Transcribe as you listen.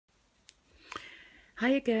Hi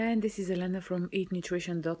again, this is Elena from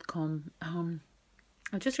eatnutrition.com.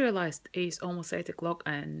 I just realized it's almost 8 o'clock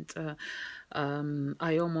and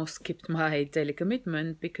I almost skipped my daily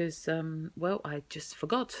commitment because, well, I just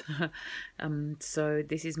forgot. So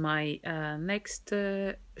this is my next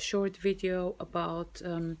short video about,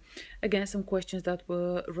 again, some questions that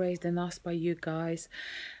were raised and asked by you guys.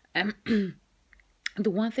 The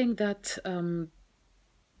one thing that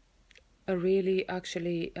really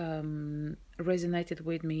actually resonated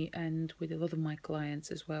with me and with a lot of my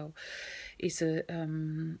clients as well is it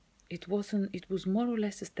was more or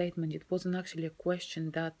less a statement. It wasn't actually a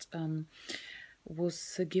question that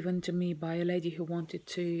was given to me by a lady who wanted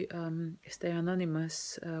to stay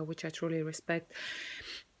anonymous, which I truly respect.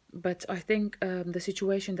 But I think the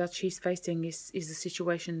situation that she's facing is a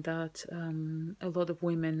situation that a lot of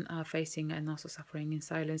women are facing and also suffering in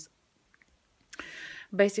silence.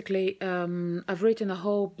 Basically, I've written a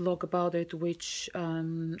whole blog about it, which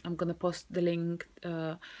I'm gonna post the link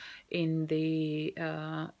in the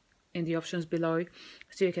options below,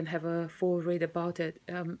 so you can have a full read about it,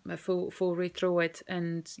 a full read through it,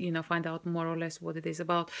 and find out more or less what it is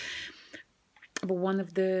about. But one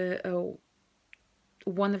of the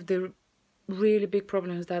really big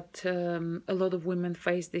problems that a lot of women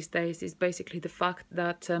face these days is basically the fact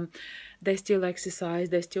that they still exercise,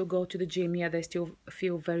 they still go to the gym, yeah, they still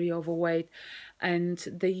feel very overweight, and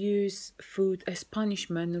they use food as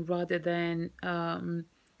punishment rather than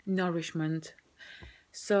nourishment.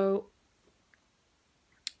 So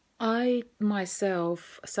I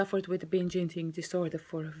myself suffered with binge eating disorder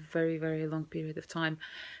for a very, very long period of time,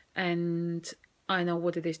 and I know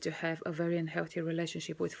what it is to have a very unhealthy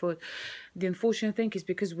relationship with food. The unfortunate thing is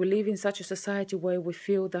because we live in such a society where we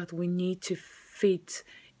feel that we need to fit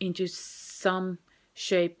into some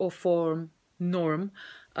shape or form norm.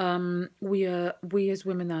 We as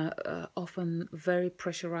women are often very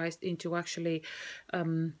pressurized into actually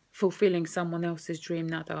fulfilling someone else's dream,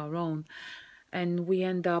 not our own, and we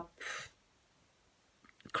end up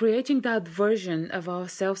creating that version of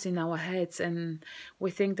ourselves in our heads, and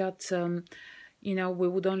we think that we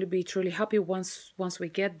would only be truly happy once we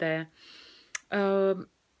get there.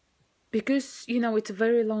 Because it's a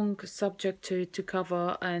very long subject to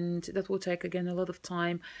cover, and that will take again a lot of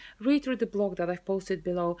time. Read through the blog that I've posted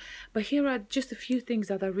below, but here are just a few things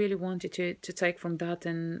that I really wanted to take from that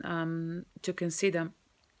and to consider.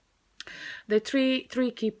 The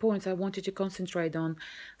three key points I wanted to concentrate on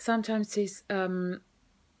sometimes is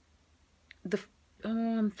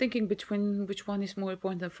I'm thinking between which one is more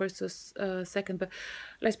important, first or second, but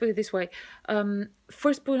let's put it this way.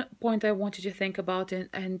 First point I want you to think about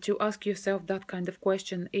and to ask yourself that kind of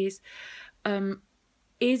question is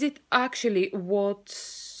it actually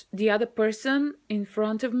what the other person in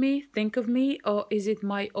front of me think of me, or is it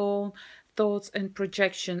my own thoughts and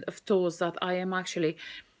projection of thoughts that I am actually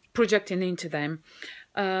projecting into them?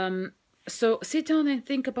 So sit down and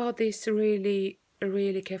think about this really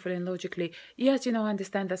carefully and logically. Yes, I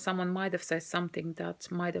understand that someone might have said something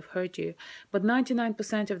that might have hurt you, but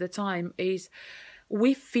 99% of the time is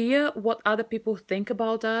we fear what other people think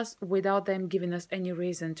about us without them giving us any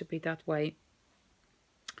reason to be that way.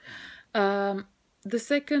 The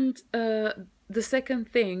second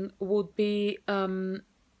thing would be, why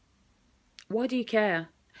do you care?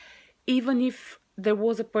 Even if there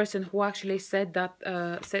was a person who actually said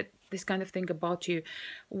this kind of thing about you,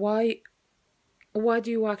 why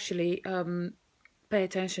do you actually pay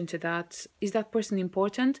attention to that? Is that person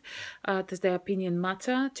important? Does their opinion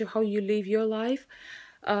matter to how you live your life?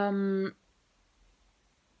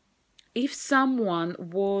 If someone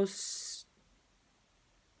was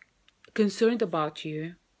concerned about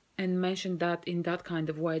you and mentioned that in that kind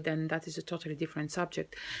of way, then that is a totally different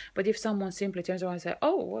subject. But if someone simply turns around and says,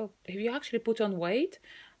 oh, well, have you actually put on weight?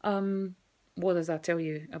 What does that tell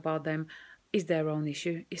you about them? It's their own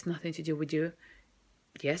issue. It's nothing to do with you.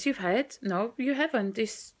 Yes, you've had. No, you haven't.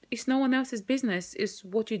 It's no one else's business. It's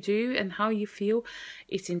what you do and how you feel.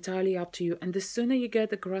 It's entirely up to you. And the sooner you get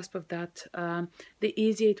the grasp of that, the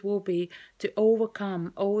easier it will be to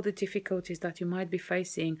overcome all the difficulties that you might be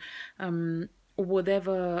facing,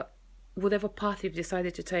 whatever path you've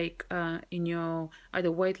decided to take in your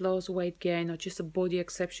either weight loss, weight gain, or just a body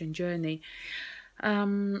acceptance journey.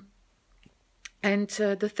 And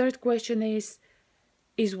the third question is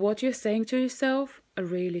what you're saying to yourself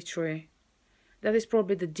really true? That is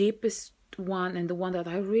probably the deepest one and the one that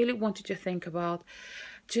I really wanted to think about.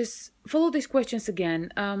 Just follow these questions again.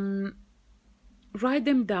 Write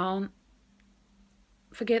them down.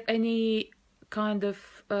 Forget any kind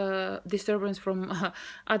of disturbance from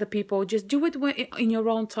other people. Just do it in your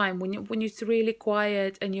own time, when it's really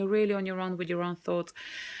quiet and you're really on your own with your own thoughts.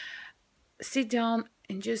 Sit down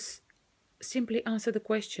and just simply answer the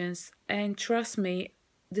questions, and trust me,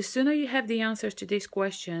 the sooner you have the answers to these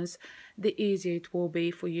questions, the easier it will be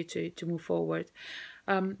for you to move forward.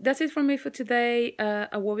 That's it from me for today.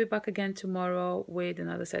 I will be back again tomorrow with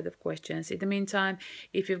another set of questions. In the meantime,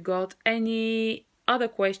 if you've got any other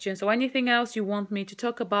questions or anything else you want me to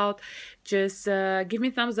talk about, just give me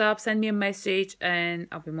a thumbs up, send me a message, and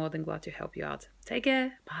I'll be more than glad to help you out. Take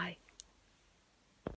care. Bye.